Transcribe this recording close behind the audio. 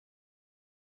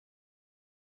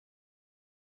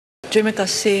Terima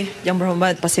kasih Yang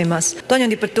Berhormat Pasir Mas. Tuan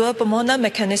Yang di-Pertua, permohonan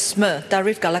mekanisme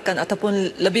tarif galakan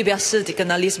ataupun lebih biasa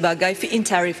dikenali sebagai feed-in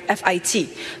tarif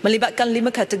FIT melibatkan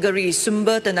 5 kategori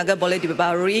sumber tenaga boleh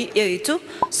diperbaharui, iaitu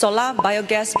solar,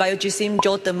 biogas, biogeosim,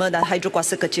 geothermal dan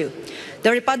hidrokuasa kecil.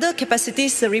 Daripada kapasiti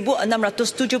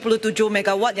 1,677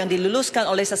 megawatt yang diluluskan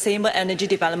oleh Sustainable Energy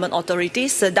Development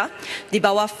Authority (SEDA) di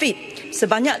bawah FIT,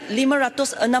 sebanyak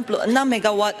 566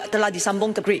 megawatt telah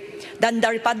disambung ke grid, dan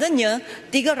daripadanya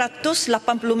 380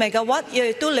 megawatt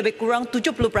iaitu lebih kurang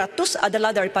 70%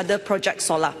 adalah daripada projek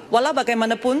solar. Walau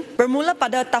bagaimanapun, bermula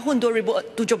pada tahun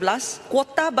 2017,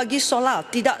 kuota bagi solar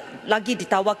tidak lagi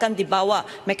ditawarkan di bawah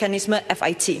mekanisme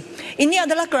FIT. Ini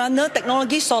adalah kerana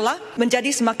teknologi solar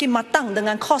menjadi semakin matang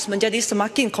dengan kos menjadi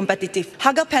semakin kompetitif.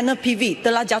 Harga panel PV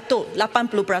telah jatuh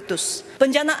 80%.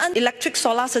 Penjanaan elektrik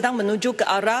solar sedang menuju ke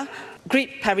arah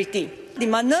grid parity, di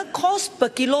mana kos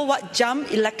per kilowatt jam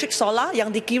elektrik solar yang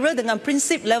dikira dengan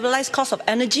prinsip levelized cost of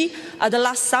energy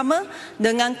adalah sama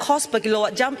dengan kos per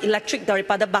kilowatt jam elektrik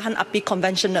daripada bahan api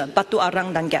konvensional, batu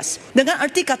arang dan gas. Dengan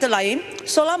arti kata lain,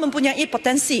 solar mempunyai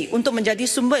potensi untuk menjadi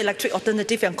sumber elektrik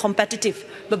alternatif yang kompetitif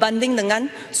berbanding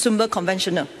dengan sumber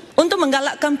konvensional. Untuk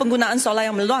menggalakkan penggunaan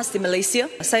solar yang meluas di Malaysia,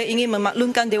 saya ingin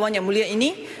memaklumkan Dewan Yang Mulia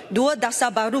ini 2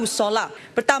 dasar baru solar.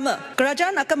 Pertama,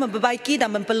 kerajaan akan memperbaiki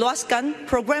dan memperluaskan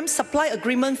program Supply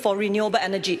Agreement for Renewable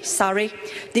Energy (SARE),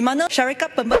 di mana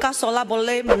syarikat pembekal solar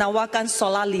boleh menawarkan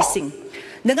solar leasing.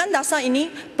 Dengan dasar ini,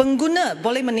 pengguna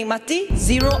boleh menikmati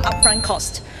zero upfront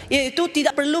cost, iaitu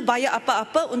tidak perlu bayar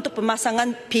apa-apa untuk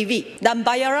pemasangan PV, dan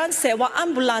bayaran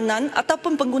sewaan bulanan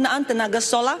ataupun penggunaan tenaga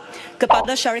solar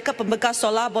kepada syarikat pembekal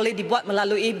solar boleh dibuat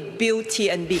melalui bil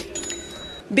TNB.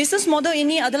 Bisnes model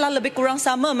ini adalah lebih kurang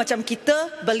sama macam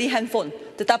kita beli handphone,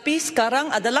 tetapi sekarang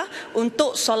adalah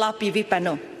untuk solar PV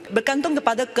panel. Bergantung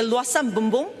kepada keluasan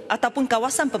bumbung ataupun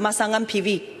kawasan pemasangan PV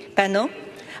panel,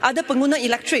 ada pengguna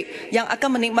elektrik yang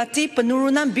akan menikmati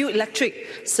penurunan bil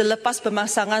elektrik selepas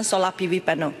pemasangan solar PV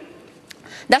panel.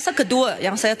 Dasar kedua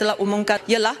yang saya telah umumkan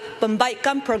ialah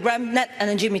pembaikan program Net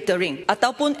Energy Metering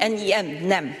ataupun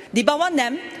NEM. Di bawah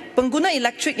NEM, pengguna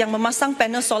elektrik yang memasang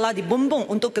panel solar di bumbung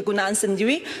untuk kegunaan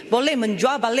sendiri boleh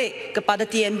menjual balik kepada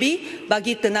TNB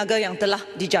bagi tenaga yang telah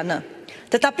dijana.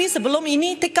 Tetapi sebelum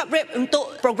ini, take-up rate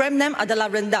untuk program NEM adalah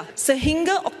rendah.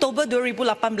 Sehingga Oktober 2018,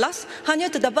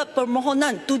 hanya terdapat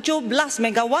permohonan 17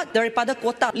 megawatt daripada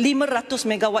kuota 500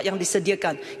 megawatt yang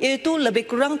disediakan, iaitu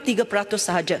lebih kurang 3%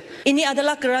 sahaja. Ini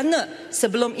adalah kerana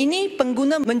sebelum ini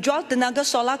pengguna menjual tenaga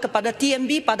solar kepada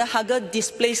TNB pada harga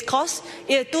displaced cost,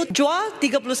 iaitu jual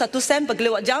 31 sen per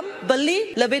kilowatt jam,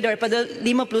 beli lebih daripada 50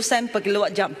 sen per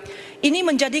kilowatt jam. Ini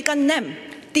menjadikan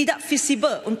NEM tidak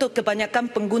feasible untuk kebanyakan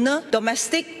pengguna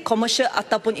domestik, komersial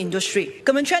ataupun industri.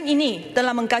 Kementerian ini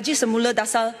telah mengkaji semula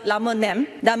dasar lama NEM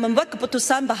dan membuat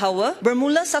keputusan bahawa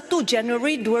bermula 1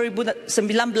 Januari 2019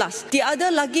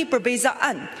 tiada lagi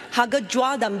perbezaan harga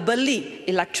jual dan beli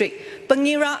elektrik.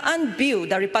 Pengiraan bil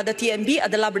daripada TNB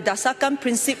adalah berdasarkan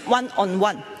prinsip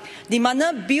one-on-one, di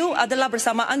mana bil adalah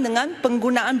bersamaan dengan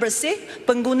penggunaan bersih,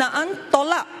 penggunaan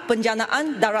tolak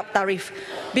penjanaan darab tarif.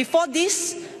 Before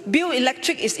this, bill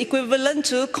electric is equivalent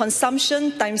to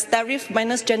consumption times tariff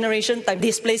minus generation times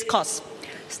displaced cost.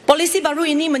 Polisi baru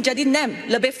ini menjadi NEM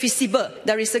lebih feasible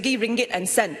dari segi ringgit and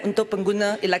sen untuk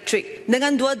pengguna elektrik.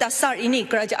 Dengan 2 dasar ini,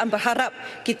 kerajaan berharap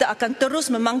kita akan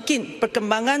terus memangkin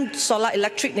perkembangan solar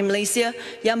elektrik di Malaysia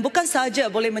yang bukan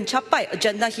sahaja boleh mencapai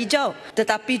agenda hijau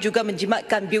tetapi juga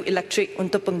menjimatkan bil elektrik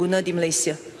untuk pengguna di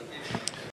Malaysia.